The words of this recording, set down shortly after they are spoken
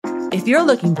If you're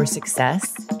looking for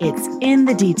success, it's in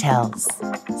the details.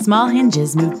 Small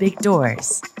hinges move big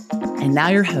doors. And now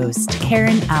your host,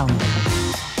 Karen Allen.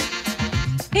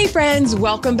 Hey friends,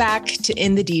 welcome back to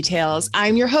In the Details.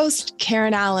 I'm your host,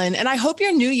 Karen Allen, and I hope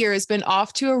your new year has been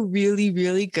off to a really,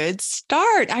 really good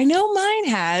start. I know mine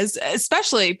has,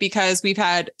 especially because we've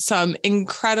had some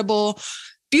incredible,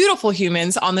 beautiful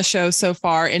humans on the show so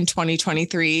far in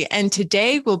 2023, and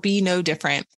today will be no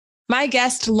different. My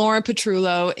guest, Lauren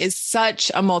Petrullo, is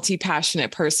such a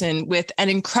multi-passionate person with an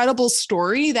incredible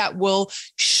story that will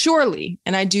surely,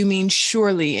 and I do mean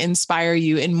surely, inspire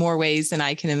you in more ways than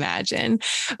I can imagine.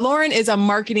 Lauren is a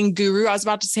marketing guru. I was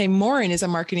about to say Maureen is a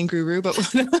marketing guru, but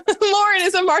Lauren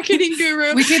is a marketing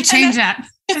guru. We could change that.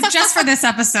 It's just for this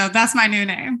episode. That's my new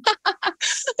name.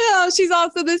 She's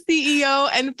also the CEO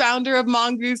and founder of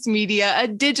Mongoose Media, a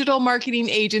digital marketing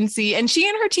agency. And she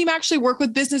and her team actually work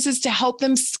with businesses to help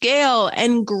them scale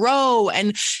and grow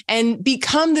and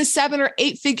become the 7 or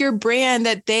 8 figure brand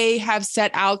that they have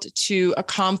set out to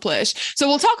accomplish. So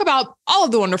we'll talk about all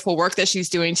of the wonderful work that she's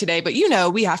doing today. But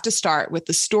we have to start with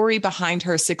the story behind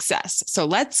her success. So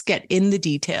let's get in the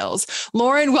details.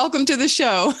 Lauren, welcome to the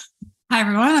show. Hi,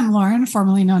 everyone. I'm Lauren,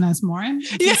 formerly known as Maureen.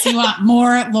 If you want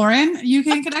more Lauren, you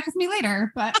can connect with me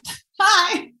later. But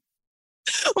hi.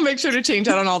 We'll make sure to change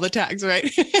that on all the tags,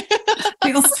 right?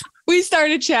 We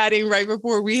started chatting right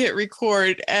before we hit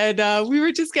record, and we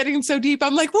were just getting so deep.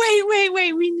 I'm like,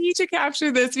 wait. We need to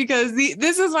capture this because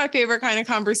this is my favorite kind of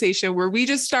conversation where we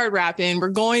just start rapping. We're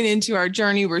going into our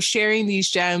journey. We're sharing these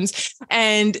gems,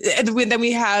 and then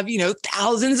we have,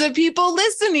 thousands of people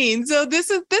listening. So this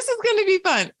is going to be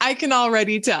fun. I can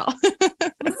already tell.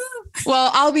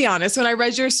 Well, I'll be honest. When I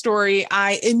read your story,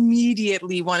 I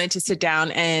immediately wanted to sit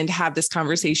down and have this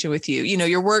conversation with you.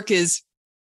 Your work is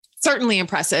certainly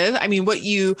impressive. I mean, what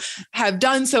you have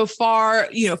done so far,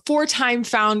 4-time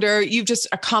founder, you've just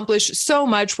accomplished so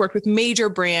much, worked with major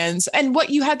brands, and what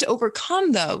you had to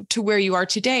overcome though, to where you are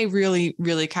today really,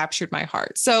 really captured my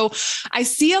heart. So I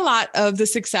see a lot of the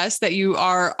success that you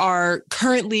are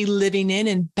currently living in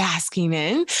and basking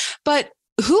in, but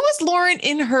who was Lauren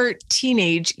in her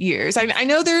teenage years? I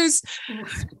know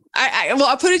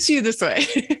I'll put it to you this way.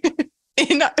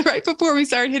 Right before we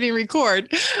started hitting record,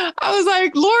 I was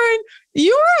like, Lauren,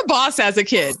 you were a boss as a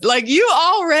kid. Like you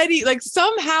already,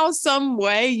 somehow, some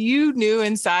way you knew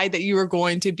inside that you were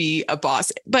going to be a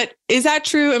boss. But is that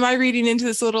true? Am I reading into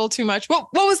this a little too much? What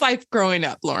was life growing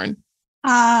up, Lauren?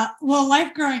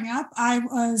 Life growing up, I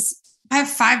have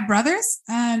 5 brothers,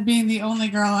 and being the only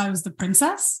girl, I was the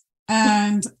princess.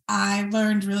 And I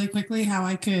learned really quickly how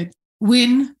I could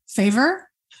win favor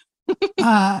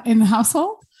in the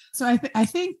household. So I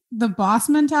think the boss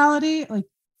mentality,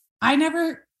 I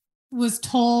never was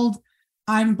told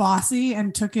I'm bossy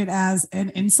and took it as an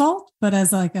insult, but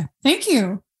as a thank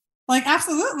you.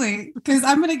 Absolutely, because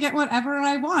I'm going to get whatever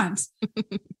I want.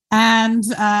 And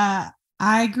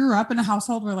I grew up in a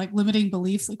household where limiting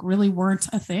beliefs really weren't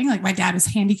a thing. My dad was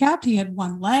handicapped. He had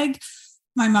 1 leg.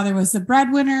 My mother was the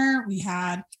breadwinner. We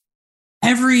had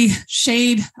every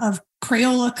shade of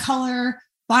Crayola color,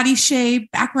 body shape,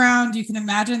 background you can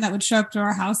imagine that would show up to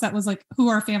our house. That was who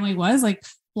our family was.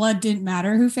 Blood didn't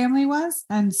matter who family was.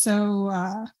 And so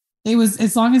it was,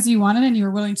 as long as you wanted and you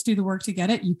were willing to do the work to get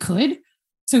it, you could.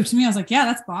 So to me, I was yeah,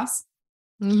 that's boss.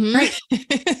 Mm-hmm. Right.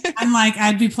 I'm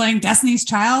I'd be playing Destiny's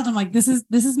Child. I'm this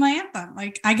is my anthem.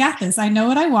 I got this. I know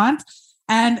what I want.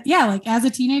 And yeah, as a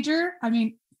teenager,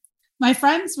 my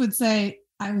friends would say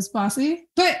I was bossy,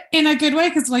 but in a good way,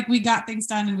 because we got things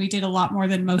done and we did a lot more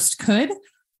than most could,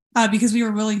 because we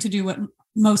were willing to do what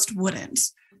most wouldn't.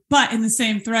 But in the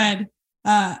same thread,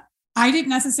 I didn't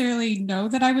necessarily know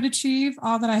that I would achieve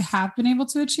all that I have been able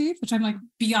to achieve, which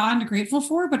I'm beyond grateful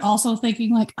for, but also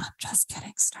thinking I'm just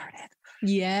getting started.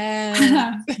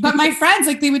 Yeah. But my friends,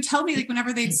 they would tell me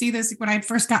whenever they'd see this, when I'd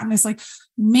first gotten this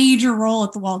major role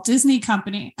at the Walt Disney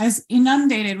Company, I was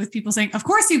inundated with people saying, of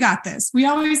course you got this. We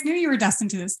always knew you were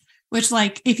destined to this, which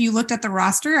if you looked at the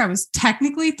roster, I was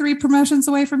technically 3 promotions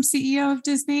away from CEO of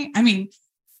Disney.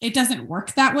 It doesn't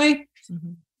work that way,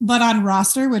 but on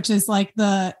roster, which is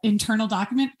the internal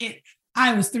document,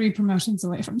 I was 3 promotions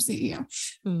away from CEO.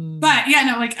 But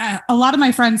yeah, a lot of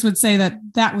my friends would say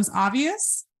that was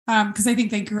obvious. Because I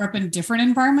think they grew up in different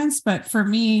environments. But for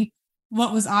me,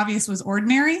 what was obvious was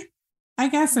ordinary, I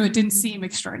guess. So it didn't seem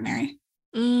extraordinary.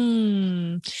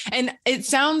 And it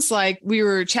sounds like we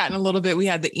were chatting a little bit. We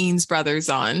had the Eanes brothers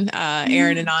on,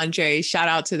 Aaron and Andre, shout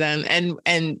out to them.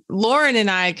 And Lauren and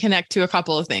I connect to a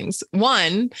couple of things.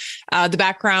 One, the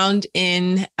background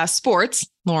in sports.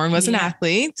 Lauren was an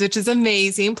athlete, which is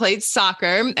amazing, played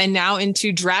soccer, and now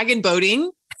into dragon boating.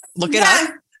 Look it up.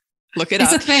 Look it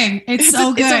up. It's a thing. It's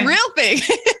so good. It's a real thing.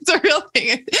 It's a real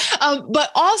thing.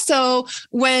 But also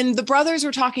when the brothers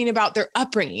were talking about their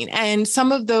upbringing and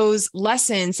some of those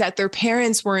lessons that their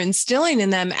parents were instilling in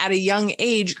them at a young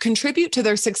age contribute to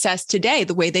their success today,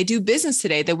 the way they do business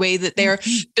today, the way that they're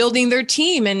building their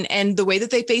team and the way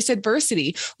that they face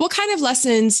adversity. What kind of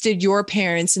lessons did your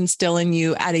parents instill in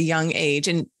you at a young age?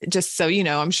 And just so you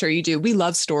know, I'm sure you do. We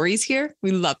love stories here.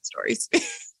 We love stories.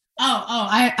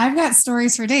 I've got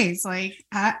stories for days. Like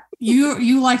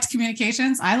you liked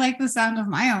communications. I like the sound of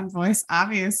my own voice,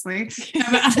 obviously.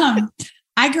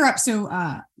 I grew up. So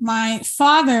my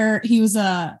father, he was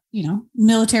a,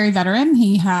 military veteran.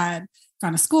 He had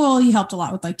gone to school. He helped a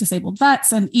lot with like disabled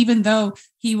vets. And even though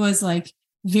he was like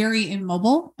very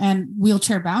immobile and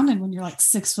wheelchair bound, and when you're like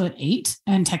 6'8"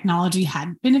 and technology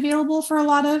hadn't been available for a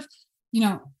lot of,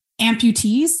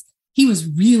 amputees, he was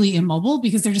really immobile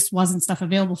because there just wasn't stuff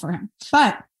available for him.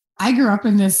 But I grew up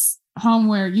in this home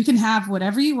where you can have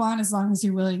whatever you want as long as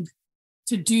you're willing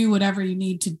to do whatever you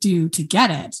need to do to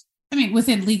get it. I mean,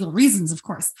 within legal reasons, of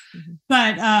course. Mm-hmm.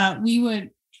 But we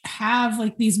would have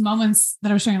like these moments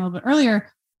that I was sharing a little bit earlier.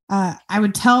 I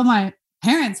would tell my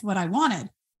parents what I wanted.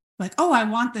 Like, oh, I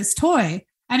want this toy.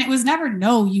 And it was never,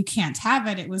 no, you can't have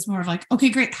it. It was more of like, okay,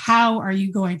 great. How are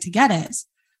you going to get it?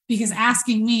 Because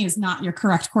asking me is not your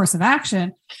correct course of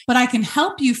action, but I can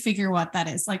help you figure what that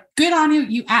is. Like, good on you.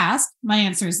 You asked. My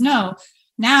answer is no.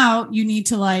 Now you need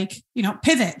to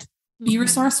pivot, be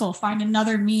resourceful, find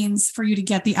another means for you to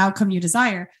get the outcome you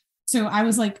desire. So I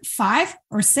was like 5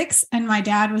 or 6. And my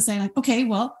dad was saying like, okay,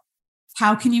 well,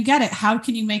 how can you get it? How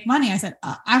can you make money? I said,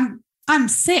 I'm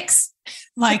 6.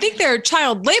 Like, I think there are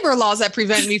child labor laws that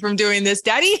prevent me from doing this,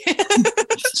 Daddy.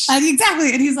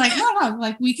 Exactly. And he's like, no,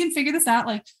 like we can figure this out.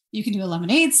 Like you can do a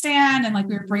lemonade stand. And like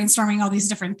we were brainstorming all these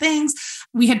different things.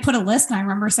 We had put a list and I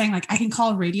remember saying like, I can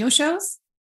call radio shows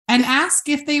and ask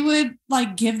if they would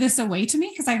like give this away to me.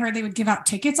 Because I heard they would give out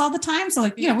tickets all the time. So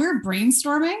like, we were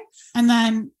brainstorming. And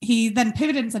then he then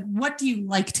pivoted and said, what do you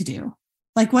like to do?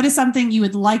 Like, what is something you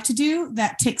would like to do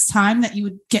that takes time that you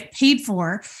would get paid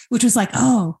for, which was like,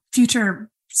 oh, future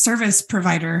service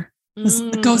provider.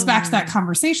 It goes back to that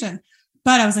conversation.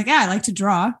 But I was like, yeah, I like to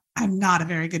draw. I'm not a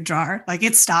very good drawer. Like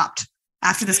it stopped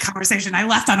after this conversation. I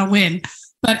left on a win,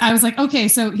 but I was like, okay.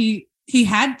 So he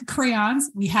had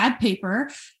crayons, we had paper,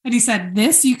 and he said,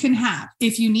 this you can have.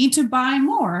 If you need to buy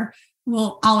more,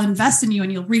 I'll invest in you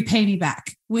and you'll repay me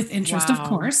back with interest, of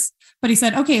course. But he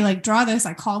said, okay, like draw this.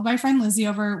 I called my friend Lizzie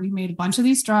over. We made a bunch of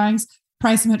these drawings,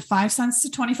 priced them at 5 cents to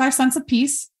 25 cents a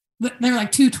piece. They were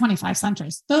like 2 25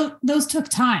 centers. Those took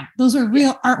time. Those were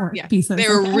real artwork pieces. They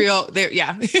were real.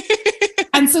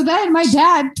 And so then my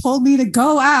dad told me to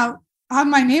go out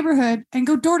on my neighborhood and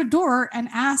go door to door and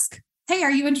ask, hey, are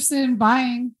you interested in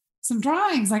buying some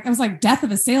drawings? Like I was like death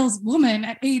of a saleswoman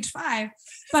at age 5.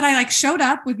 But I like showed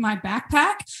up with my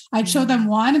backpack. I'd show them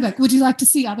one and be like, would you like to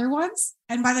see other ones?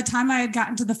 And by the time I had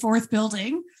gotten to the 4th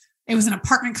building, it was an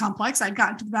apartment complex. I'd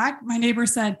gotten to the back. My neighbor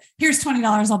said, here's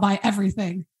 $20. I'll buy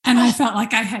everything. And I felt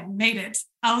like I had made it.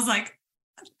 I was like,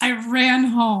 I ran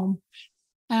home.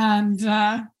 And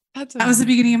that was the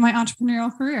beginning of my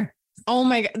entrepreneurial career. Oh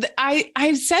my God.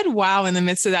 I said, wow, in the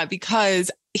midst of that, because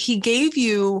he gave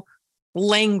you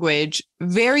language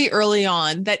very early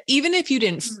on that even if you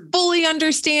didn't fully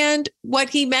understand what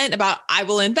he meant about, I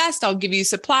will invest, I'll give you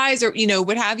supplies or,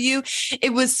 what have you,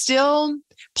 it was still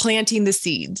planting the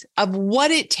seeds of what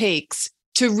it takes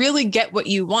to really get what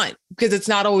you want, because it's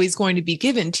not always going to be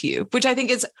given to you, which I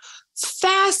think is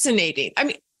fascinating. I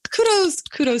mean, kudos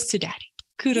to Daddy.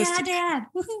 Kudos to Dad.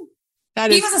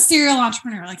 He was a serial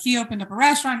entrepreneur. Like he opened up a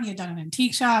restaurant. He had done an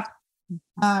antique shop.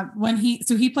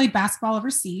 He played basketball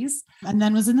overseas and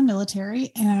then was in the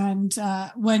military. And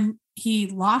when he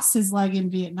lost his leg in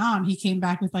Vietnam, he came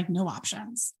back with like no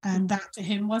options. And that to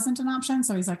him wasn't an option.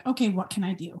 So he's like, okay, what can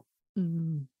I do?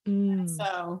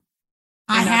 So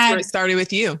that's where it started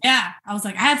with you. Yeah. I was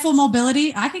like, I had full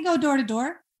mobility. I could go door to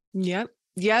door. Yep.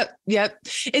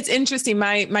 It's interesting.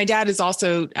 My dad is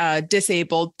also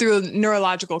disabled through a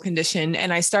neurological condition.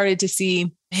 And I started to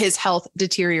see his health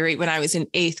deteriorate when I was in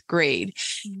 8th grade.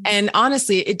 And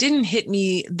honestly, it didn't hit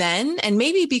me then. And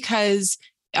maybe because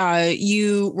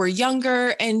you were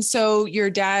younger. And so your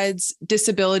dad's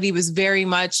disability was very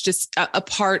much just a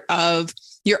part of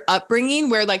your upbringing,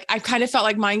 where like, I kind of felt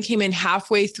like mine came in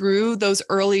halfway through those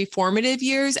early formative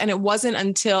years. And it wasn't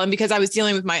until, and because I was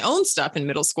dealing with my own stuff in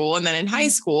middle school and then in high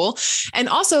school, and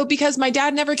also because my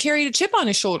dad never carried a chip on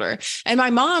his shoulder. And my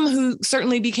mom, who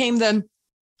certainly became the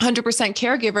 100%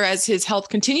 caregiver as his health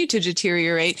continued to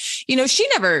deteriorate. She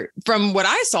never, from what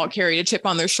I saw, carried a chip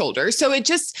on their shoulder. So it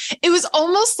was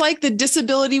almost like the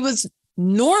disability was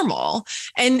normal,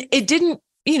 and it didn't,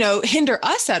 hinder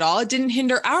us at all. It didn't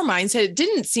hinder our mindset. It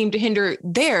didn't seem to hinder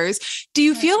theirs. Do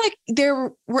you feel like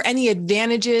there were any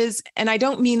advantages? And I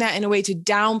don't mean that in a way to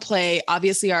downplay,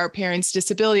 obviously, our parents'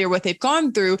 disability or what they've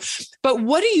gone through, but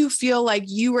what do you feel like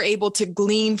you were able to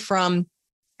glean from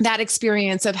that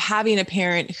experience of having a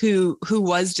parent who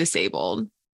was disabled?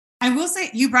 I will say,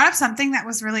 you brought up something that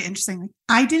was really interesting.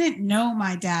 I didn't know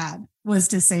my dad was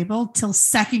disabled till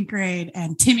second grade,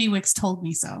 and Timmy Wicks told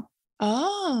me so.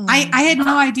 Oh, I had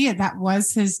no idea that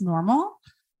was his normal.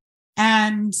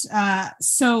 And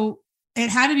so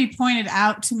it had to be pointed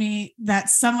out to me that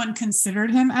someone considered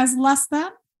him as less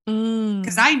than,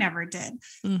 because I never did.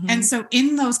 Mm-hmm. And so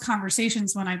in those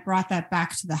conversations, when I brought that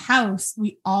back to the house,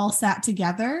 we all sat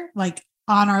together, like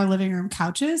on our living room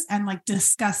couches, and like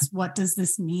discussed, what does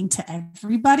this mean to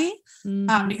everybody?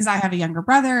 Because I have a younger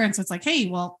brother. And so it's like, hey,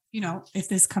 well, if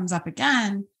this comes up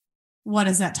again, what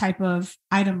does that type of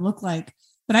item look like?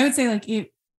 But I would say,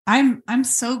 like, I'm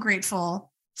so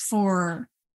grateful for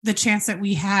the chance that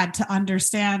we had to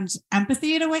understand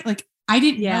empathy in a way. Like, I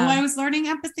didn't know I was learning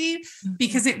empathy,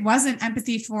 because it wasn't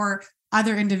empathy for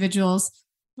other individuals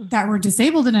that were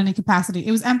disabled in any capacity.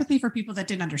 It was empathy for people that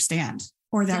didn't understand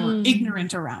or that were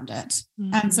ignorant around it.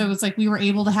 And so it's like, we were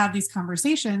able to have these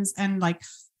conversations, and like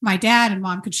my dad and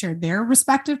mom could share their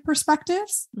respective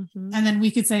perspectives. And then we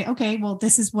could say, okay, well,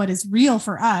 this is what is real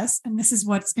for us, and this is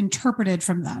what's interpreted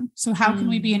from them. So how can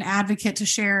we be an advocate to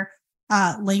share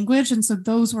language? And so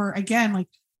those were, again,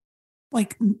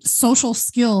 like social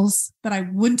skills that I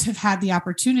wouldn't have had the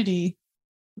opportunity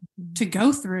to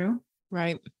go through.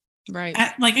 Right.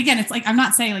 Like, again, it's like, I'm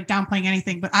not saying like downplaying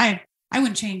anything, but I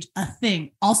wouldn't change a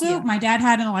thing. Also, my dad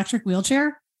had an electric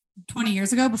wheelchair 20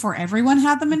 years ago, before everyone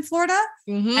had them in Florida.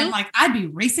 And like, I'd be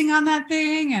racing on that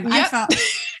thing, and I felt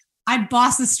I'd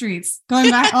boss the streets going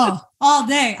back all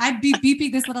day. I'd be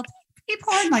beeping this little beep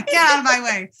horn, like, get out of my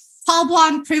way. Tall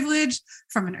blonde privilege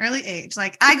from an early age.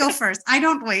 Like, I go first. I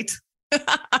don't wait.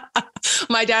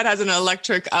 My dad has an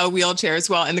electric wheelchair as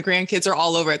well, and the grandkids are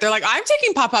all over it. They're like, I'm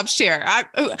taking Pop-Up's chair.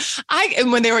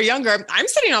 And when they were younger, I'm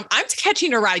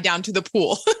catching a ride down to the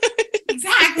pool.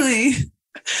 Exactly.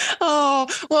 Oh,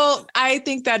 well, I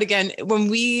think that, again,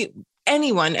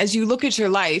 anyone, as you look at your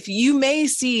life, you may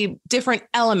see different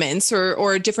elements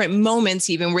or different moments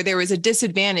even where there was a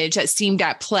disadvantage that seemed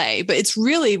at play. But it's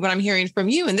really what I'm hearing from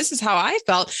you, and this is how I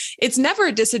felt, it's never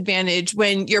a disadvantage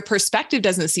when your perspective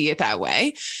doesn't see it that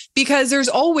way, because there's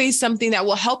always something that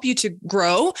will help you to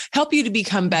grow, help you to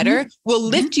become better, will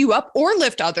lift you up or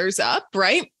lift others up,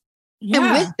 right? Yeah.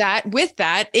 And with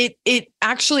that, it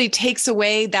actually takes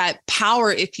away that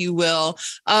power, if you will,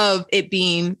 of it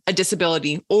being a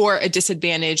disability or a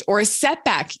disadvantage or a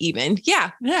setback even.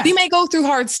 Yeah. We may go through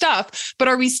hard stuff, but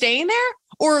are we staying there,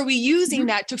 or are we using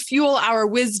that to fuel our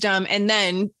wisdom and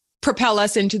then propel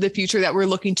us into the future that we're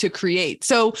looking to create?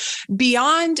 So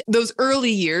beyond those early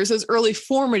years, those early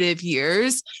formative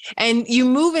years, and you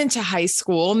move into high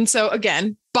school. And so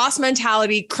again, boss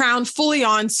mentality, crown fully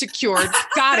on, secured,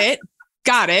 got it.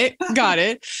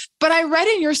 But I read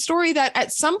in your story that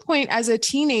at some point as a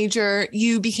teenager,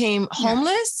 you became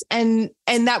homeless, and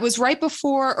that was right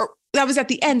before, or that was at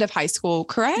the end of high school,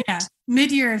 correct? Yeah.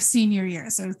 Mid-year of senior year.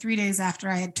 So 3 days after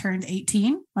I had turned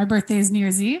 18, my birthday is New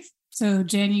Year's Eve. So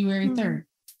January 3rd.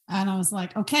 And I was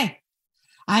like, okay,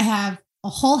 I have a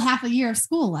whole half a year of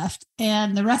school left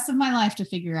and the rest of my life to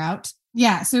figure out.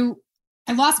 Yeah. So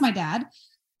I lost my dad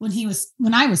when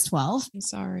I was 12. I'm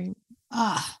sorry.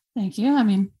 Thank you. I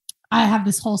mean, I have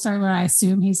this whole story where I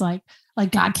assume he's like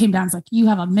God came down. It's like, you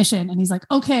have a mission. And he's like,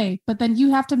 okay, but then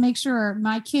you have to make sure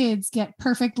my kids get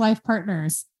perfect life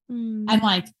partners. I'm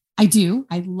like, I do.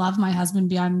 I love my husband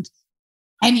beyond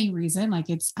any reason. Like,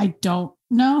 I don't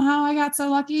know how I got so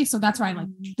lucky. So that's why I like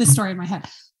this story in my head.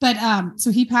 But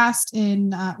so he passed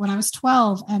in when I was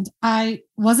 12, and I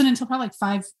wasn't until probably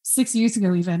like 5-6 years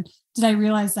ago even did I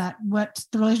realize that what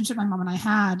the relationship my mom and I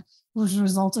had was a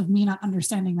result of me not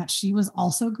understanding that she was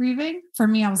also grieving. For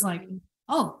me, I was like,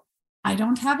 oh, I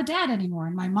don't have a dad anymore.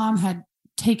 And my mom had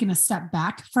taken a step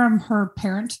back from her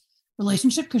parent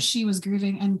relationship because she was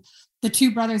grieving. And the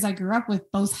two brothers I grew up with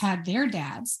both had their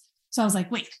dads. So I was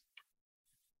like, wait,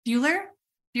 Bueller,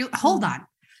 hold on.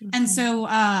 And so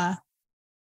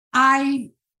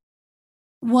I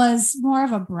was more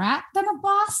of a brat than a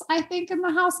boss, I think, in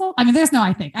the household. I mean, there's no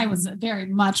I think. I was very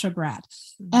much a brat.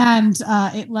 And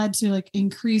it led to like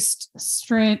increased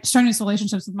strenuous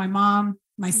relationships with my mom,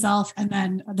 myself, and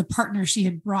then the partner she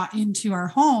had brought into our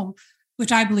home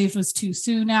which I believed was too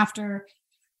soon after.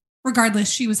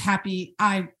 Regardless, she was happy.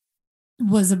 I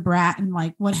was a brat, and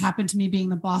like, what happened to me being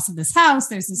the boss of this house?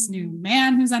 There's this new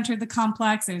man who's entered the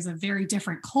complex. There's a very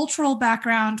different cultural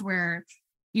background where,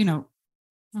 you know,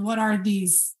 what are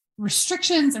these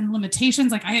restrictions and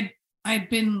limitations? Like I had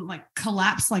been like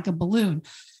collapsed like a balloon.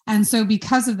 And so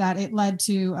because of that, it led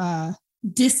to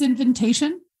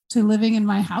disinvitation to living in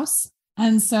my house.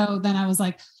 And so then I was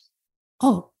like,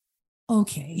 oh,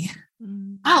 okay,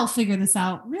 I'll figure this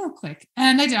out real quick.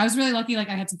 And I did. I was really lucky. Like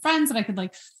I had some friends that I could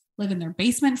like live in their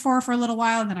basement for a little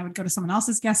while. And then I would go to someone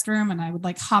else's guest room and I would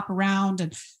like hop around.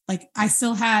 And like, I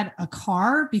still had a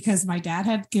car because my dad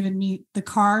had given me the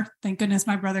car. Thank goodness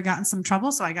my brother got in some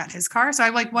trouble. So I got his car. So I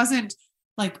like wasn't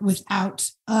like without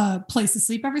a place to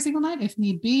sleep every single night if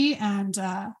need be. And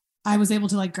I was able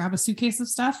to like grab a suitcase of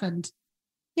stuff. And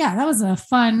yeah, that was a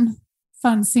fun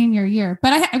senior year.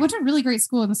 But I went to a really great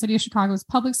school in the city of Chicago. It was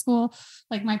public school.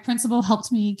 Like my principal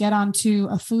helped me get onto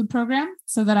a food program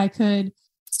so that I could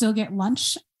still get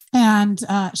lunch. And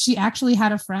she actually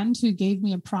had a friend who gave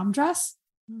me a prom dress.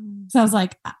 So I was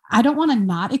like, I don't want to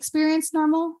not experience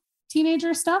normal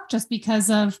teenager stuff just because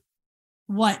of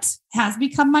what has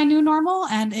become my new normal.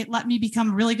 And it let me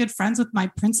become really good friends with my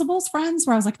principal's friends,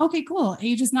 where I was like, okay, cool.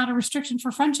 Age is not a restriction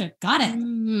for friendship. Got it.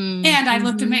 And I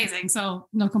looked amazing. So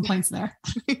no complaints there.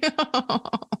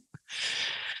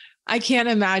 I can't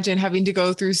imagine having to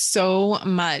go through so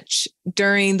much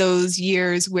during those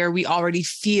years where we already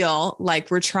feel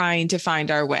like we're trying to find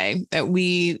our way, that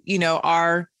we, you know,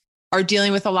 are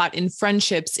dealing with a lot in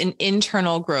friendships, in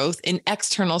internal growth, in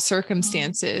external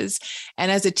circumstances. And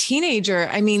as a teenager,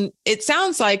 I mean, it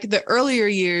sounds like the earlier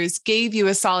years gave you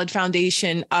a solid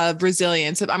foundation of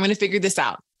resilience. I'm going to figure this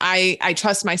out. I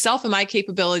trust myself and my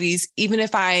capabilities, even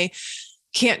if I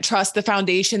can't trust the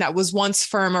foundation that was once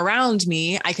firm around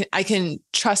me. I can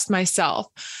trust myself.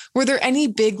 Were there any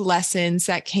big lessons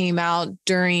that came out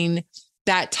during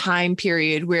that time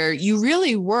period where you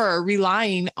really were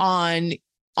relying on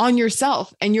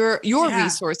yourself and your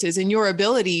resources and your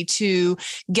ability to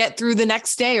get through the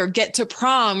next day or get to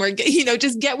prom or, you know,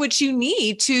 just get what you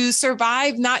need to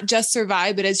survive, not just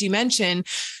survive, but as you mentioned,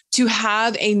 to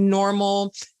have a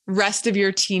normal rest of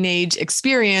your teenage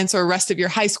experience or rest of your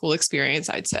high school experience,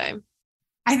 I'd say?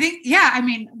 I think, yeah. I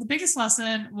mean, the biggest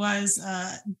lesson was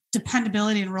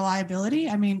dependability and reliability.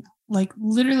 I mean, like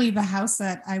literally the house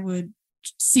that I would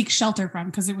seek shelter from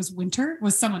because it was winter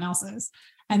was someone else's.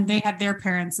 And they had their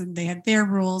parents and they had their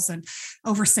rules and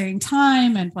overstaying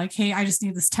time and like, hey, I just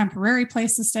need this temporary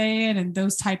place to stay in and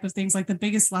those type of things. Like the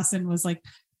biggest lesson was like,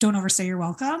 don't overstay your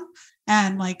welcome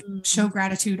and like show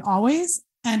gratitude always.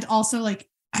 And also like,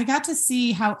 I got to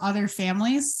see how other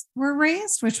families were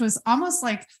raised, which was almost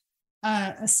like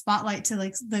a spotlight to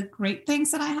like the great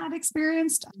things that I had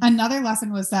experienced. Another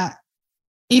lesson was that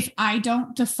if I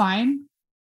don't define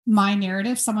my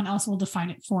narrative, someone else will define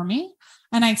it for me.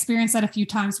 And I experienced that a few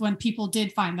times when people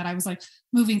did find that I was like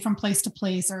moving from place to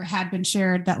place or had been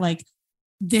shared that like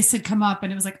this had come up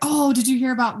and it was like, oh, did you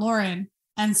hear about Lauren?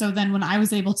 And so then when I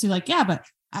was able to like, yeah, but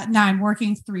now I'm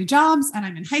working 3 jobs and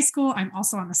I'm in high school. I'm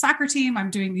also on the soccer team. I'm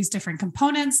doing these different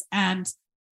components. And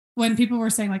when people were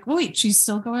saying like, well, wait, she's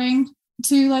still going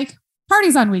to like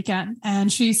parties on weekend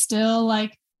and she's still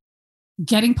like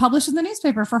getting published in the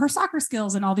newspaper for her soccer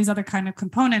skills and all these other kind of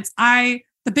components.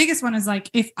 The biggest one is like,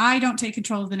 if I don't take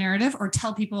control of the narrative or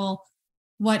tell people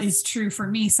what is true for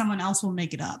me, someone else will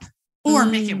make it up or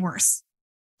make it worse.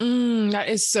 That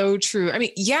is so true. I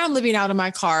mean, yeah, I'm living out of my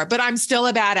car, but I'm still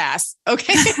a badass.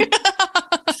 Okay.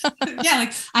 Yeah.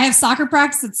 Like I have soccer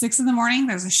practice at 6 a.m.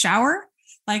 There's a shower.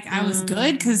 Like I was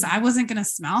good because I wasn't going to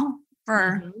smell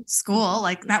for school.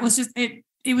 Like that was just,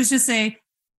 it was just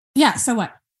yeah. So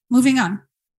what? Moving on.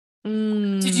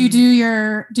 Did you do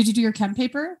your chem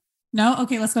paper? No?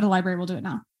 Okay, let's go to the library. We'll do it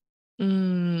now.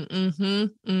 Man,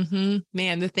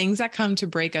 the things that come to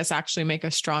break us actually make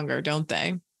us stronger, don't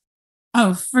they?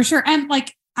 Oh, for sure. And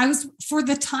like for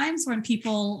the times when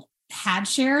people had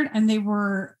shared and they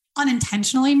were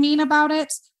unintentionally mean about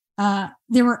it,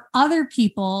 there were other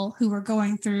people who were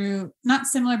going through, not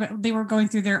similar, but they were going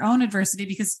through their own adversity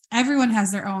because everyone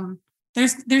has their own,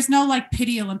 there's no like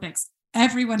pity Olympics.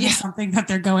 Everyone has something that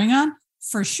they're going on.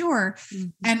 For sure.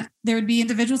 And there would be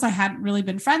individuals I hadn't really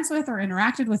been friends with or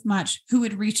interacted with much who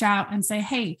would reach out and say,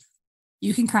 hey,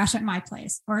 you can crash at my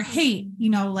place. Or, hey,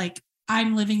 you know, like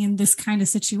I'm living in this kind of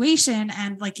situation.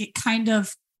 And like, it kind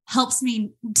of helps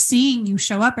me seeing you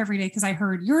show up every day because I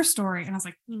heard your story. And I was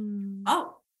like,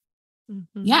 oh,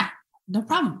 yeah, no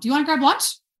problem. Do you want to grab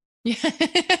lunch? Yeah.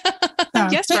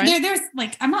 Yes. There's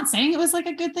like, I'm not saying it was like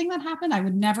a good thing that happened. I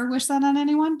would never wish that on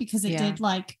anyone because it did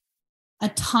like,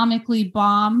 atomically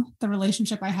bomb the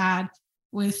relationship I had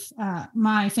with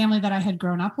my family that I had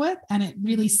grown up with. And it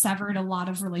really severed a lot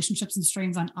of relationships and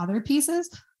strains on other pieces.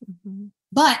 Mm-hmm.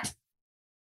 But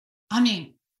I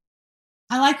mean,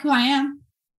 I like who I am.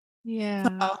 Yeah.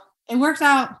 So it worked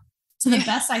out to the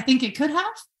best I think it could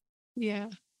have. Yeah.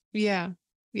 Yeah.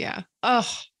 Yeah. Oh,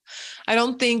 I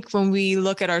don't think when we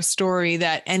look at our story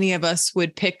that any of us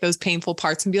would pick those painful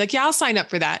parts and be like, yeah, I'll sign up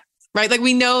for that. Right. Like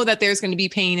we know that there's going to be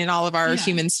pain in all of our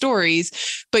human stories,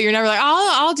 but you're never like,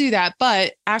 I'll do that.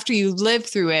 But after you live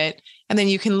through it, and then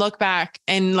you can look back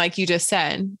and like you just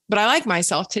said, but I like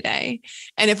myself today.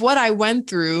 And if what I went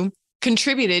through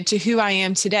contributed to who I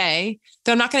am today,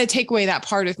 then I'm not going to take away that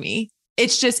part of me.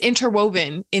 It's just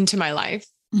interwoven into my life.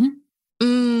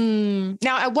 Mm-hmm.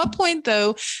 Now, at what point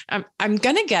though, I'm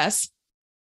going to guess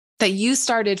that you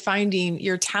started finding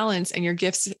your talents and your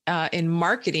gifts in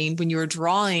marketing when you were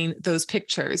drawing those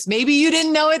pictures. Maybe you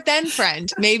didn't know it then,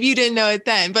 friend. Maybe you didn't know it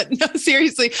then, but no,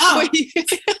 seriously. Oh,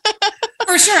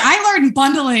 for sure. I learned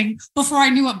bundling before I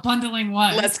knew what bundling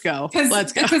was. Let's go. Because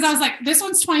I was like, this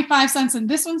one's 25 cents and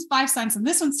this one's 5 cents and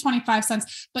this one's 25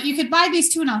 cents, but you could buy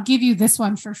these two and I'll give you this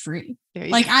one for free.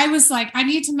 Like go. I was like, I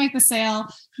need to make the sale.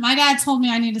 My dad told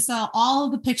me I need to sell all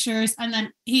of the pictures. And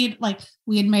then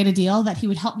we had made a deal that he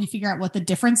would help me figure out what the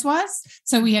difference was.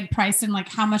 So we had priced in like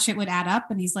how much it would add up.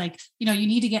 And he's like, you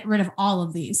need to get rid of all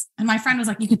of these. And my friend was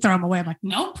like, you could throw them away. I'm like,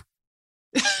 nope.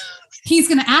 He's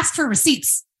going to ask for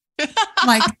receipts.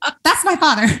 Like, that's my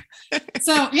father.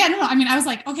 So yeah, no, I mean, I was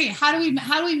like, okay, how do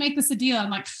we make this a deal? And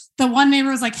like the one neighbor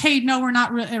was like, hey, no, we're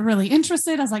not really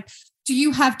interested. I was like, do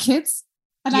you have kids?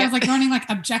 And I was like running like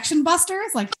objection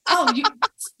busters. Like, oh,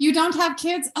 you don't have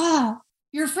kids? Oh,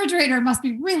 your refrigerator must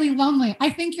be really lonely. I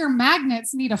think your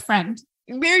magnets need a friend.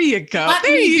 There you go. Let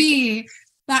me be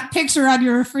that picture on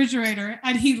your refrigerator.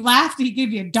 And he laughed. He gave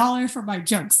me $1 for my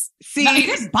jokes. See, I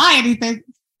didn't buy anything.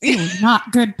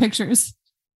 Not good pictures.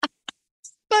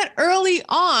 But early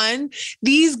on,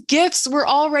 these gifts were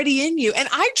already in you. And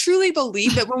I truly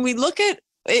believe that when we look at,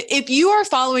 if you are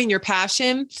following your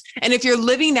passion and if you're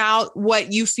living out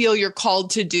what you feel you're called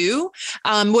to do,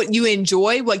 what you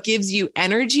enjoy, what gives you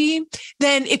energy,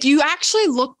 then if you actually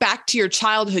look back to your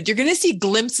childhood, you're going to see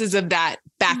glimpses of that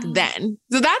back then.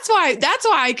 So that's why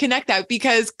I connect that,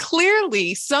 because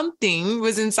clearly something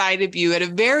was inside of you at a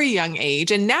very young age.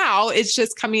 And now it's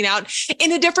just coming out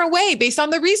in a different way based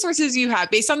on the resources you have,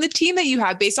 based on the team that you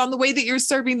have, based on the way that you're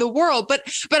serving the world. But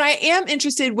I am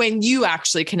interested when you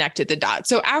actually connected the dots.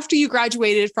 So after you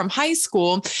graduated from high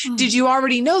school, did you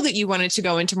already know that you wanted to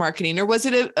go into marketing, or was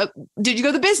it did you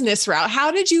go the business route?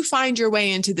 How did you find your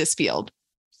way into this field?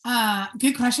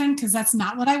 Good question, because that's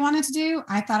not what I wanted to do.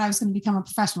 I thought I was going to become a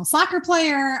professional soccer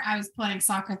player. I was playing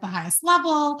soccer at the highest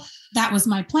level. That was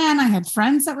my plan. I had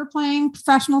friends that were playing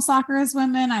professional soccer as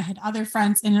women. I had other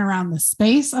friends in and around the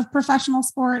space of professional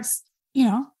sports.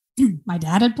 My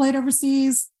dad had played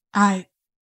overseas. I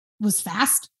was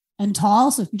fast and tall.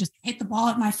 So if you just hit the ball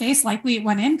at my face, likely it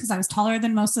went in because I was taller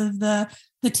than most of the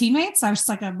teammates. I was just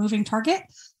like a moving target.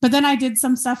 But then I did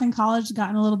some stuff in college, got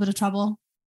in a little bit of trouble.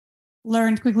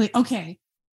 Learned quickly, okay,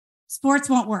 sports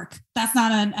won't work. That's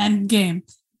not an end game.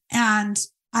 And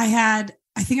I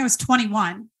think I was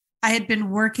 21. I had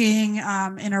been working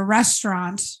in a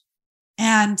restaurant.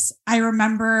 And I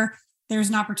remember there was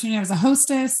an opportunity. I was a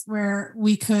hostess where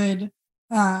we could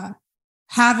have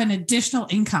an additional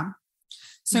income.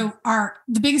 So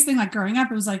the biggest thing, like growing up,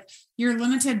 it was like, you're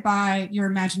limited by your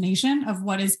imagination of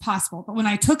what is possible. But when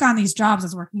I took on these jobs, I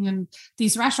was working in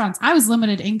these restaurants, I was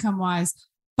limited income wise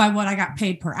by what I got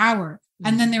paid per hour.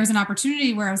 And then there was an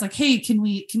opportunity where I was like, hey, can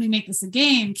we make this a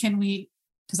game? Can we,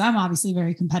 because I'm obviously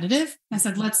very competitive. I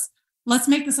said, let's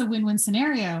make this a win-win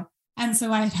scenario. And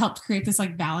so I had helped create this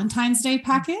like Valentine's Day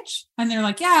package. And they're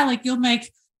like, yeah, like you'll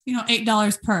make,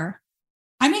 $8 per.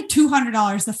 I made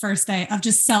 $200 the first day of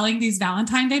just selling these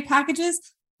Valentine's Day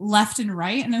packages left and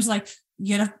right. And there's like,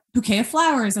 you get a bouquet of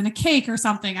flowers and a cake or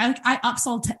something. I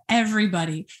upsold to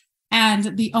everybody.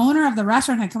 And the owner of the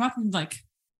restaurant had come up and was like,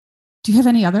 do you have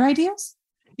any other ideas?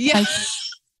 Yeah. Like,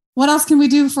 what else can we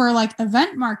do for like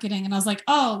event marketing? And I was like,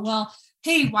 oh, well,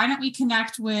 hey, why don't we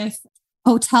connect with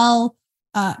hotel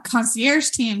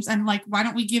concierge teams? And like, why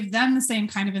don't we give them the same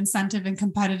kind of incentive and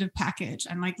competitive package?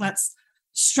 And like, let's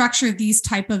structure these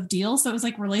type of deals. So it was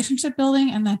like relationship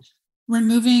building and then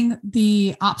removing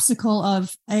the obstacle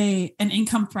of an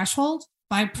income threshold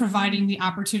by providing the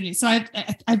opportunity. So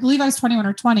I believe I was 21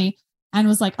 or 20 and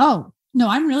was like, oh, no,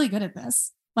 I'm really good at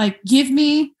this. Like, give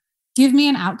me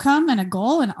an outcome and a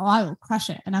goal and I will crush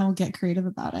it and I will get creative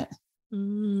about it.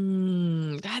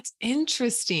 That's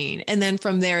interesting. And then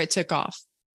from there it took off.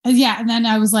 Yeah. And then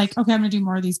I was like, okay, I'm going to do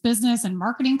more of these business and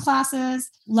marketing classes.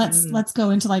 Let's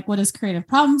go into like, what is creative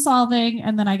problem solving?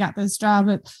 And then I got this job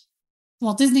at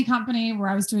Walt Disney Company where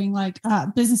I was doing like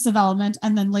business development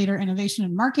and then later innovation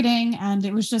and marketing. And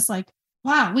it was just like,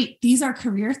 wow, wait, these are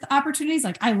career opportunities.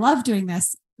 Like I love doing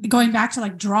this. Going back to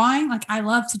like drawing, like I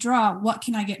love to draw. What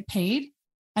can I get paid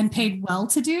and paid well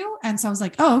to do? And so I was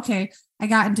like, oh, okay. I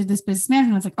got into this business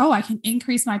management. I was like, oh, I can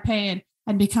increase my pay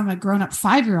and become a grown-up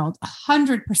 5-year-old.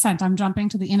 100%. I'm jumping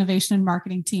to the innovation and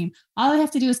marketing team. All I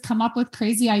have to do is come up with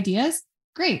crazy ideas.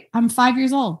 Great. I'm 5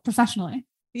 years old professionally.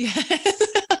 Yes.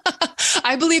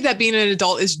 I believe that being an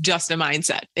adult is just a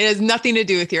mindset. It has nothing to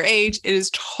do with your age. It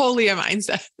is totally a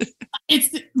mindset.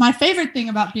 It's my favorite thing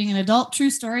about being an adult. True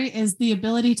story is the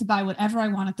ability to buy whatever I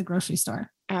want at the grocery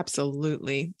store.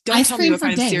 Absolutely. Don't tell me what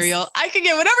kind of cereal. I can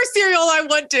get whatever cereal I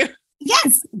want to.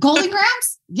 Yes. Golden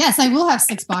Grams. Yes, I will have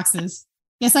 6 boxes.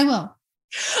 Yes, I will.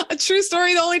 A true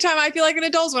story. The only time I feel like an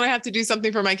adult is when I have to do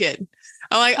something for my kid.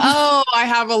 I'm like, oh, I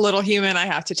have a little human I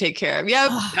have to take care of.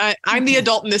 Yep. I'm the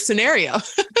adult in this scenario.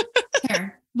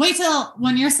 Here. Wait till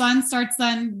when your son starts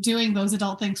then doing those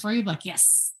adult things for you. Like,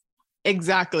 yes.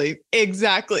 Exactly.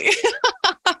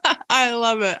 I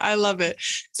love it. I love it.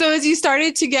 So as you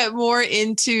started to get more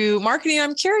into marketing,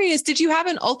 I'm curious, did you have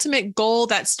an ultimate goal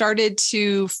that started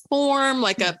to form,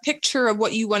 like a picture of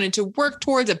what you wanted to work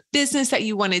towards, a business that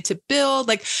you wanted to build?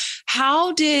 Like,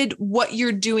 how did what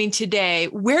you're doing today,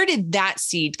 where did that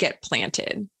seed get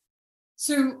planted?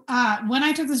 So when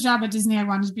I took this job at Disney,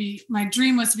 my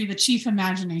dream was to be the chief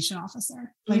imagination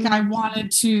officer. Like I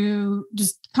wanted to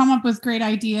just come up with great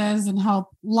ideas and help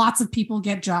lots of people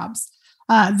get jobs.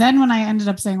 Then when I ended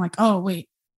up saying like, oh, wait,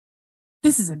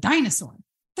 this is a dinosaur.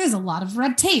 There's a lot of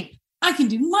red tape. I can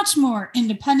do much more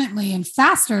independently and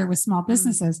faster with small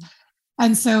businesses.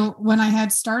 And so when I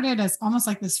had started as almost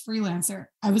like this freelancer,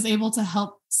 I was able to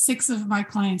help 6 of my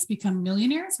clients become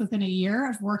millionaires within a year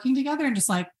of working together, and just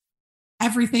like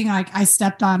everything like I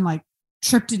stepped on, like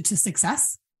tripped into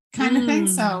success kind of thing.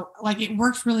 So like it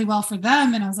worked really well for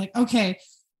them. And I was like, okay,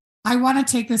 I want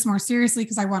to take this more seriously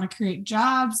because I want to create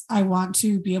jobs. I want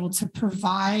to be able to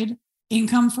provide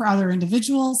income for other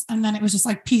individuals. And then it was just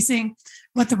like piecing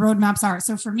what the roadmaps are.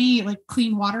 So for me, like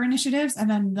clean water initiatives and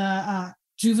then the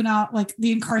juvenile, like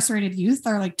the incarcerated youth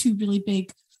are like 2 really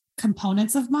big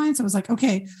components of mine. So it was like,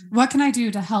 okay, what can I do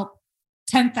to help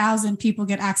 10,000 people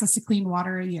get access to clean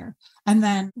water a year? And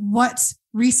then what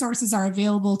resources are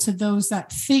available to those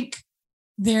that think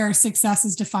their success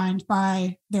is defined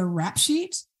by their rep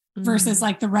sheet versus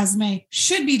like the resume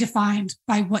should be defined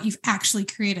by what you've actually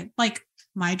created. Like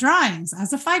my drawings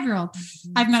as a 5-year-old.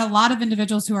 I've met a lot of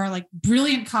individuals who are like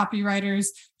brilliant copywriters,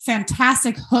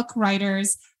 fantastic hook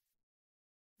writers,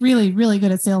 really, really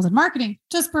good at sales and marketing,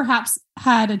 just perhaps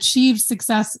had achieved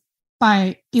success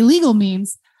by illegal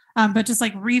means. But just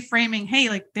like reframing, hey,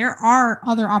 like there are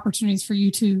other opportunities for you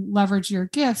to leverage your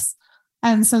gifts.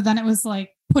 And so then it was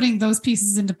like putting those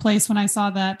pieces into place when I saw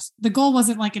that the goal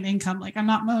wasn't like an income, like I'm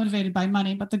not motivated by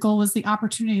money, but the goal was the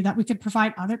opportunity that we could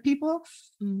provide other people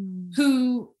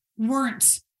who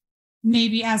weren't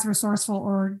maybe as resourceful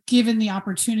or given the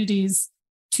opportunities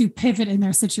to pivot in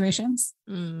their situations.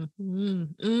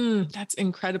 That's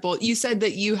incredible. You said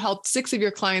that you helped 6 of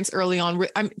your clients early on.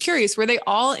 I'm curious, were they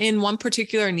all in one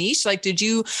particular niche? Like, did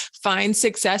you find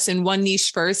success in one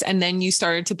niche first and then you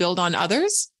started to build on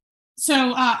others?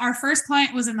 So our first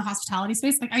client was in the hospitality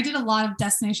space. Like I did a lot of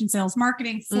destination sales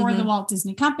marketing for the Walt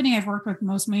Disney Company. I've worked with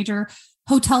most major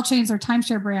hotel chains or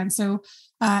timeshare brands. So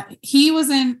he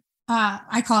was in,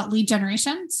 I call it lead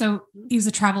generation. So he was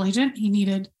a travel agent. He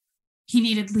needed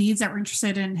leads that were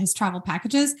interested in his travel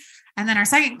packages. And then our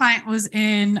second client was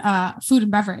in food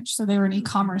and beverage. So they were an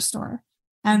e-commerce store.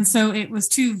 And so it was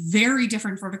 2 very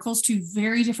different verticals, 2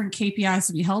 very different KPIs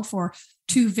to be held for,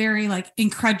 2 very like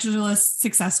incredulous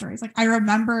success stories. Like I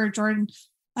remember Jordan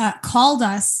called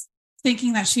us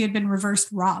thinking that she had been reverse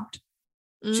robbed.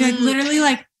 She had literally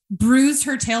like bruised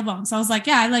her tailbone. So I was like,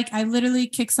 yeah, I literally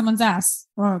kicked someone's ass,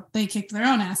 or they kicked their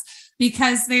own ass,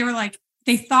 because they were like,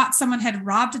 they thought someone had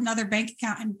robbed another bank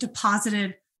account and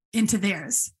deposited into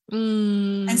theirs.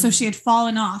 And so she had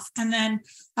fallen off. And then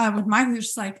with Michael, he was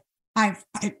just like,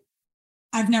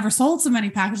 I've never sold so many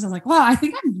packages. I was like, wow, I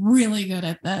think I'm really good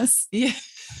at this. Yeah.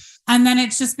 And then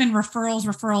it's just been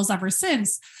referrals ever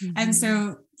since. And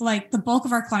so like the bulk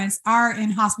of our clients are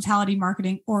in hospitality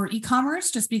marketing or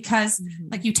e-commerce, just because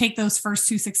like you take those first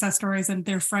 2 success stories and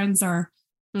their friends are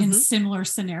in similar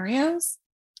scenarios.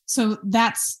 So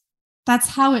that's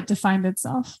how it defined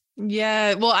itself.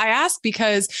 Yeah. Well, I ask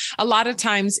because a lot of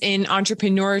times in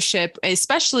entrepreneurship,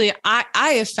 especially I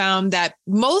have found that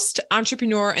most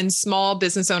entrepreneur and small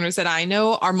business owners that I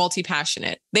know are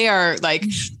multi-passionate. They are like,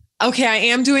 okay, I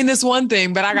am doing this one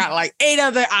thing, but I got like 8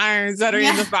 other irons that are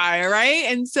in the fire. Right.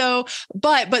 And so,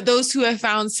 but those who have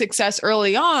found success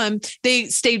early on, they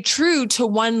stayed true to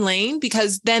one lane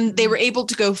because then they were able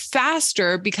to go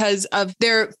faster because of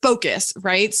their focus.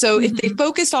 Right. So if they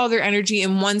focused all their energy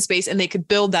in one space and they could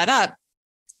build that up,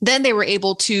 then they were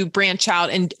able to branch out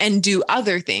and do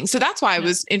other things. So that's why I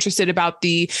was interested about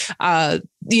the,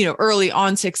 early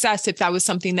on success, if that was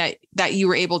something that you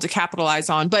were able to capitalize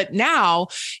on. But now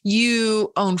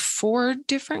you own 4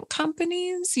 different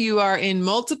companies. You are in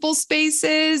multiple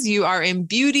spaces. You are in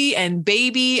beauty and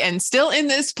baby and still in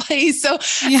this place. So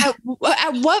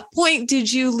at what point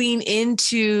did you lean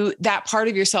into that part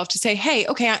of yourself to say, hey,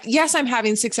 okay, yes, I'm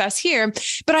having success here,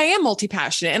 but I am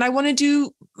multi-passionate and I want to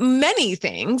do many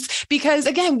things? Because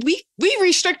again, we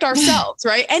restrict ourselves,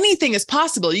 right? Anything is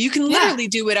possible. You can literally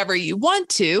do whatever you want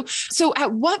to. So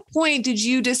at what point did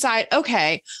you decide,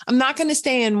 okay, I'm not going to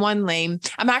stay in one lane.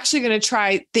 I'm actually going to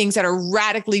try things that are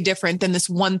radically different than this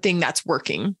one thing that's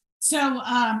working? So,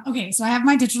 so I have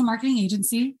my digital marketing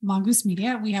agency, Mongoose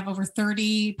Media. We have over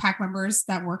 30 PAC members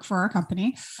that work for our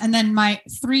company. And then my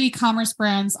 3 commerce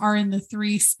brands are in the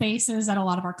 3 spaces that a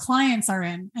lot of our clients are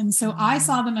in. And so I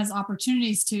saw them as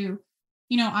opportunities to,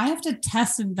 I have to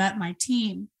test and vet my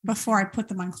team before I put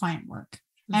them on client work.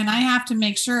 And I have to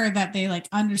make sure that they like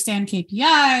understand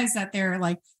KPIs, that they're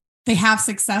like, they have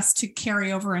success to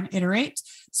carry over and iterate.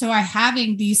 So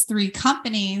having these 3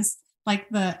 companies, like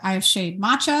I have Shade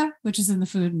Matcha, which is in the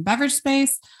food and beverage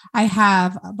space. I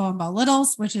have Bow & Bow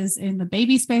Littles, which is in the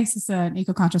baby space. It's an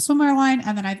eco-conscious swimwear line.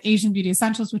 And then I have Asian Beauty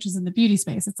Essentials, which is in the beauty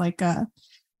space. It's like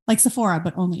Sephora,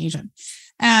 but only Asian.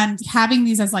 And having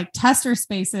these as like tester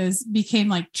spaces became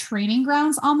like training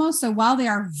grounds almost. So while they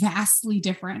are vastly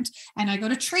different, and I go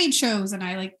to trade shows and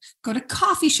I like go to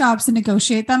coffee shops and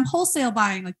negotiate them wholesale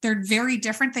buying, like they're very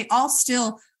different. They all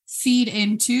still feed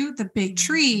into the big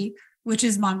tree, which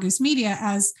is Mongoose Media,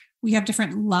 as we have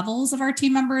different levels of our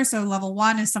team members. So level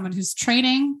 1 is someone who's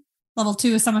training. Level 2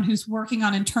 is someone who's working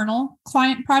on internal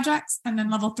client projects. And then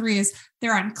level 3 is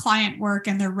they're on client work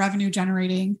and they're revenue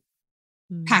generating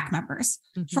PAC members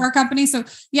for our company. So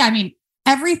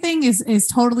everything is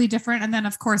totally different. And then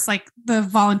of course, like the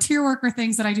volunteer work or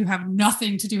things that I do have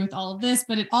nothing to do with all of this,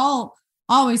 but it all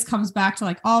always comes back to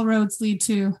like all roads lead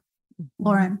to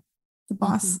Lauren, the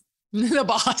boss. The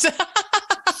boss.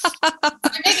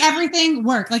 I make everything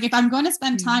work. Like if I'm going to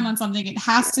spend time on something, it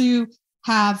has to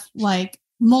have like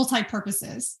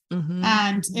multi-purposes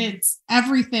and it's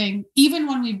everything, even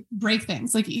when we break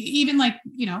things, like even like,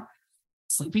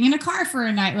 sleeping in a car for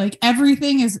a night, like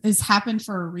everything is happened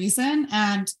for a reason.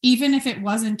 And even if it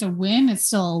wasn't a win, it's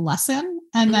still a lesson.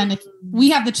 And then if we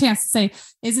have the chance to say,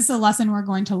 is this a lesson we're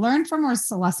going to learn from, or is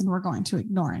this a lesson we're going to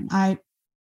ignore? And I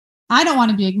don't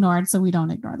want to be ignored, so we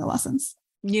don't ignore the lessons.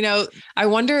 I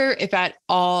wonder if at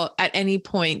any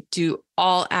point do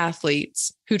all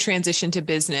athletes who transition to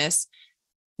business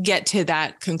get to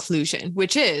that conclusion,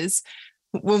 which is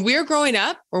when we're growing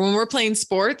up or when we're playing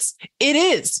sports, it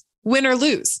is win or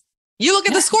lose. You look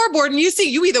at the scoreboard and you see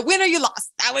you either win or you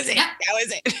lost. That was it. That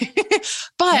was it.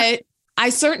 But I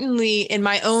certainly, in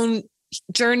my own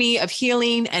journey of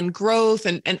healing and growth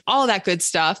and all that good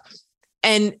stuff,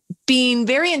 and being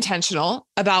very intentional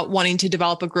about wanting to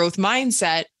develop a growth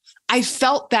mindset, I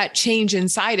felt that change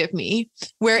inside of me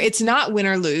where it's not win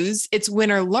or lose, it's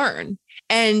win or learn.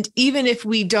 And even if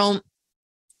we don't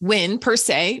win per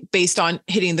se, based on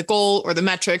hitting the goal or the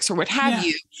metrics or what have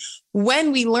you,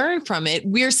 when we learn from it,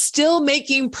 we're still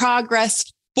making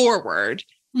progress forward.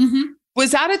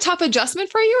 Was that a tough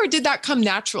adjustment for you, or did that come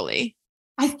naturally?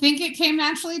 I think it came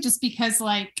naturally just because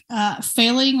like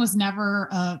failing was never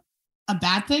a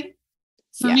bad thing.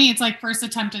 For me, it's like first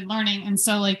attempt at learning. And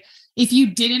so like, if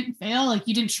you didn't fail, like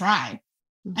you didn't try.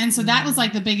 And so that was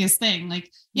like the biggest thing. Like,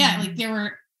 like there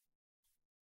were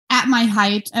at my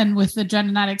height and with the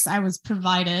genetics I was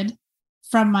provided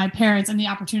from my parents and the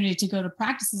opportunity to go to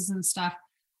practices and stuff,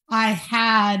 I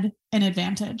had an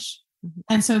advantage.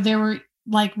 And so there were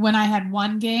like, when I had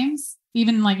won games,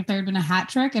 even like if there had been a hat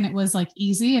trick and it was like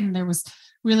easy and there was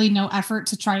really no effort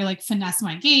to try to like finesse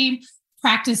my game,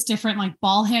 practice different like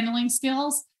ball handling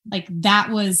skills, like that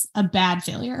was a bad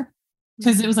failure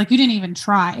because it was like, you didn't even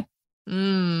try.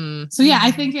 So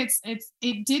I think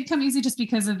it did come easy just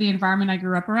because of the environment I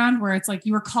grew up around, where it's like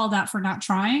you were called out for not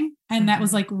trying. And that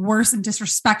was like worse and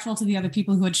disrespectful to the other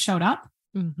people who had showed up.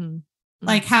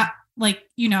 Like how, like,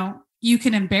 you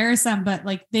can embarrass them, but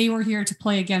like they were here to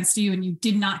play against you and you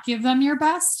did not give them your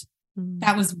best.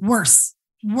 That was worse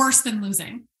than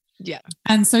losing. Yeah.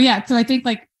 And so, yeah. So I think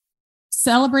like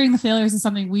celebrating the failures is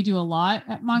something we do a lot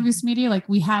at Mongoose Media. Like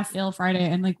we have Fail Friday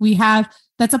and like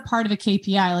that's a part of a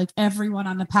KPI. Like everyone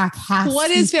on the pack has What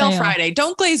is Fail Friday?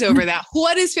 Don't glaze over that.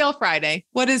 What is Fail Friday?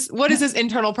 What is this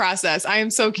internal process? I am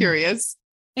so curious.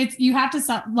 You have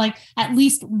to like at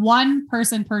least one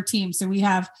person per team. So we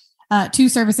have 2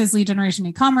 services, lead generation,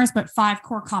 e-commerce, but 5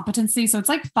 core competencies. So it's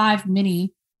like 5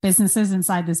 mini businesses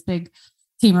inside this big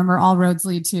team. Remember, all roads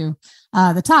lead to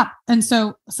the top. And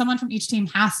so someone from each team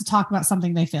has to talk about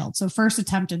something they failed. So first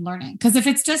attempt in learning. Because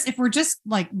if we're just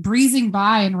like breezing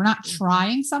by and we're not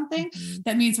trying something,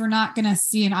 that means we're not going to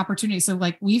see an opportunity. So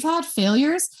like we've had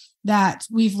failures that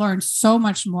we've learned so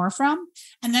much more from.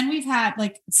 And then we've had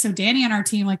so Danny on our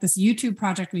team, like this YouTube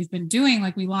project we've been doing,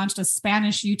 like we launched a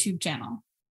Spanish YouTube channel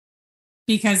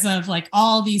because of like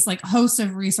all these like hosts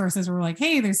of resources were like,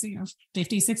 hey, there's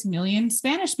 56 million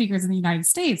Spanish speakers in the United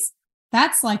States.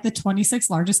 That's like the 26th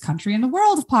largest country in the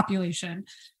world of population.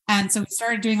 And so we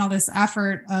started doing all this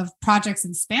effort of projects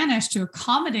in Spanish to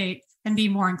accommodate and be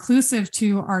more inclusive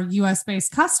to our US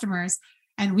based customers.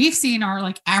 And we've seen our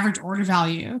like average order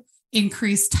value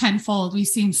increase tenfold. We've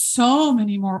seen so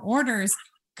many more orders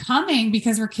coming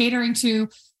because we're catering to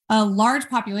a large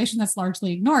population that's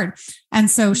largely ignored. And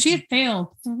so she had failed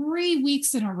 3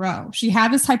 weeks in a row. She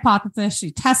had this hypothesis,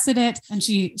 she tested it, and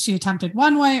she attempted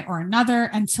one way or another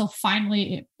until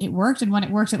finally it worked. And when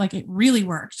it worked, it really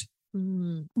worked.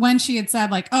 When she had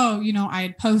said like, oh, I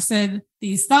had posted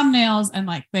these thumbnails and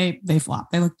like they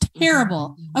flopped. They looked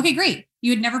terrible. Okay, great.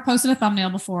 You had never posted a thumbnail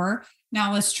before.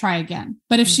 Now let's try again.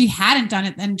 But if she hadn't done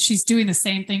it, then she's doing the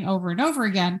same thing over and over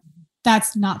again.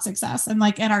 That's not success. And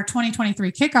like at our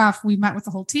 2023 kickoff, we met with the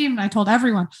whole team and I told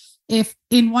everyone, if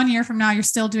in 1 year from now, you're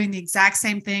still doing the exact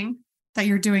same thing that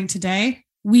you're doing today,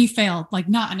 we failed, like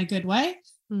not in a good way,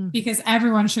 because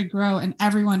everyone should grow and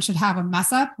everyone should have a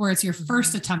mess up where it's your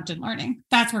first attempt in learning.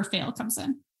 That's where fail comes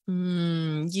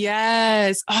in.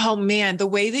 Yes. Oh man, the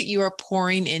way that you are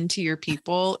pouring into your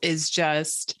people is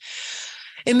just,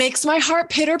 it makes my heart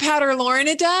pitter patter, Lauren.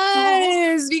 It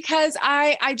does, because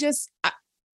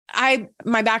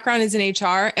my background is in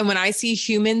HR. And when I see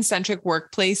human-centric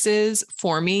workplaces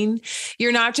forming,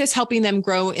 you're not just helping them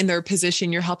grow in their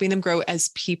position, you're helping them grow as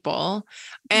people.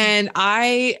 And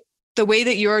the way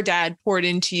that your dad poured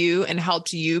into you and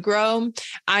helped you grow,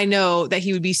 I know that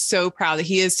he would be so proud, that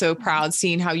he is so proud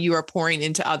seeing how you are pouring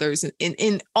into others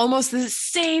in almost the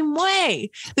same way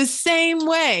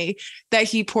that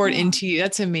he poured into you.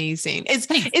 That's amazing. Is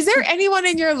there anyone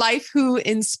in your life who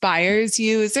inspires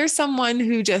you? Is there someone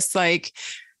who just like,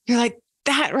 you're like,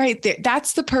 that right there,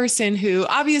 that's the person who,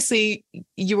 obviously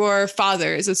your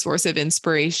father is a source of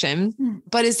inspiration,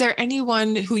 but is there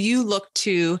anyone who you look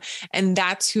to and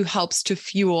that's who helps to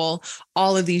fuel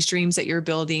all of these dreams that you're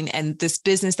building and this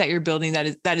business that you're building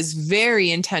that is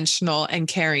very intentional and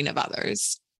caring of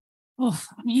others? Oh,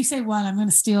 I mean, you say one, I'm going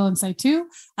to steal and say two.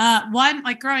 One,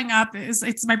 like growing up,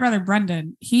 it's my brother,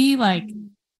 Brendan. He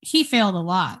failed a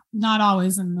lot, not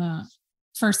always in the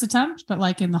first attempt, but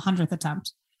like in the 100th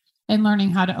attempt. And learning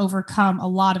how to overcome a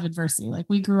lot of adversity. Like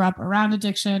we grew up around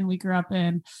addiction. We grew up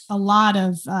in a lot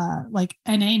of like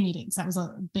NA meetings. That was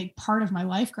a big part of my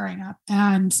life growing up.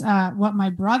 And what my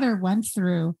brother went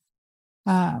through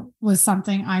was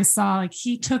something I saw. Like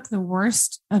he took the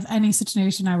worst of any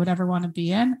situation I would ever want to be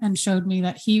in and showed me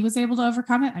that he was able to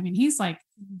overcome it. I mean, he's like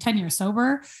 10 years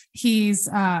sober. He's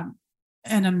an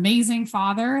amazing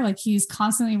father. Like he's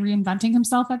constantly reinventing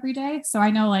himself every day. So I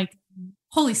know like,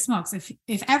 holy smokes, if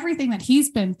everything that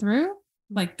he's been through,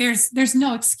 like there's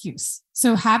no excuse.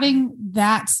 So having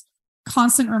that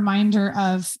constant reminder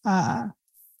of a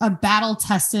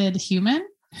battle-tested human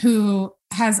who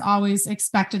has always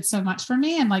expected so much from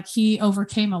me, and like he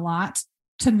overcame a lot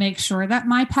to make sure that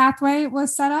my pathway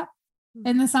was set up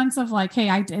in the sense of like, hey,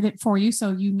 I did it for you,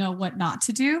 so you know what not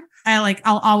to do.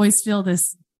 I'll always feel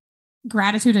this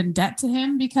gratitude and debt to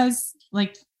him because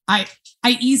like I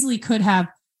easily could have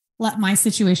let my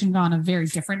situation go on a very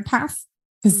different path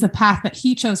because the path that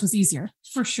he chose was easier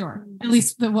for sure. At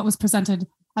least what was presented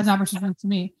as an opportunity to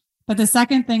me. But the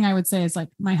second thing I would say is like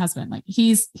my husband, like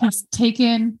he's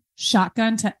taken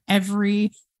shotgun to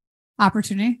every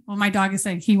opportunity. Well, my dog is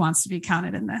saying he wants to be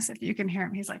counted in this. If you can hear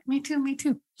him, he's like, me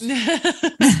too.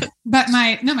 But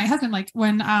my husband, like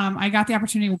when I got the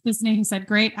opportunity with Disney, he said,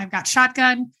 great, I've got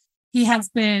shotgun. He has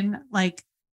been like,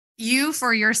 you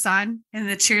for your son in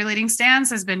the cheerleading stands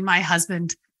has been my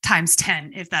husband times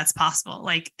 10, if that's possible.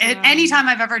 Like at any time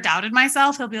I've ever doubted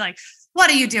myself, he'll be like, what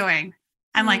are you doing?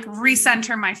 and like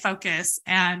recenter my focus.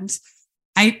 And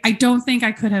I don't think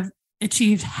I could have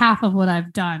achieved half of what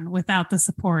I've done without the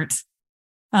support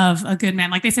of a good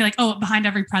man. Like they say, like, oh, behind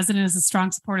every president is a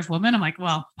strong, supportive woman. I'm like,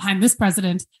 well, behind this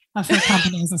president of her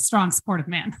company is a strong, supportive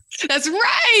man. That's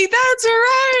right. That's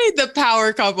right. The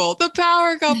power couple. The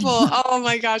power couple. Oh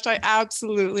my gosh. I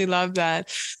absolutely love that.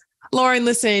 Lauren,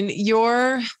 listen,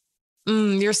 your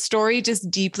story just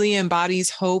deeply embodies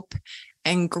hope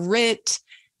and grit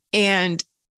and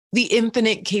the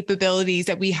infinite capabilities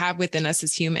that we have within us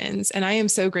as humans. And I am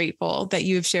so grateful that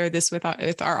you have shared this with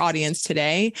our audience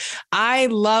today. I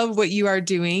love what you are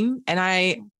doing.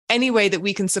 And any way that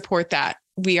we can support that,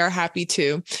 we are happy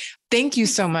to. Thank you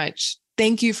so much.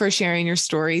 Thank you for sharing your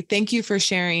story. Thank you for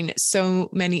sharing so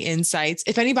many insights.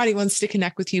 If anybody wants to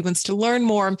connect with you, wants to learn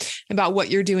more about what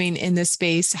you're doing in this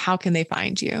space, how can they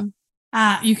find you?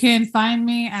 You can find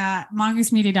me at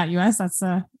mongoosemedia.us. That's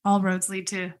all roads lead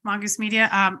to Mongoose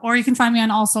Media. Or you can find me on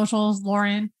all socials,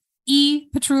 Lauren E.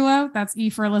 Petrullo. That's E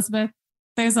for Elizabeth.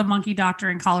 There's a monkey doctor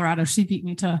in Colorado. She beat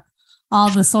me to all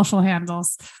the social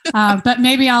handles. But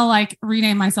maybe I'll like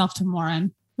rename myself to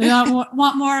Morin. We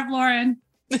want more of Lauren.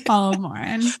 Follow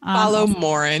Morin. Follow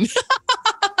Morin.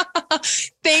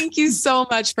 Thank you so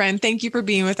much, friend. Thank you for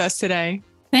being with us today.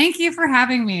 Thank you for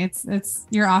having me.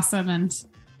 You're awesome. And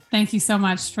thank you so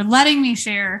much for letting me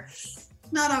share.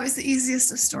 Not always the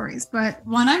easiest of stories, but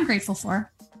one I'm grateful for.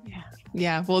 Yeah.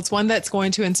 Yeah. Well, it's one that's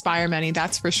going to inspire many.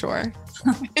 That's for sure.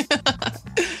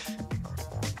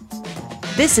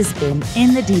 This has been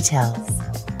In the Details.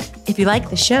 If you like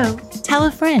the show, tell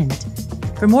a friend.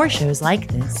 For more shows like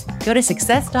this, go to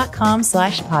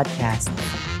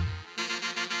success.com/podcast.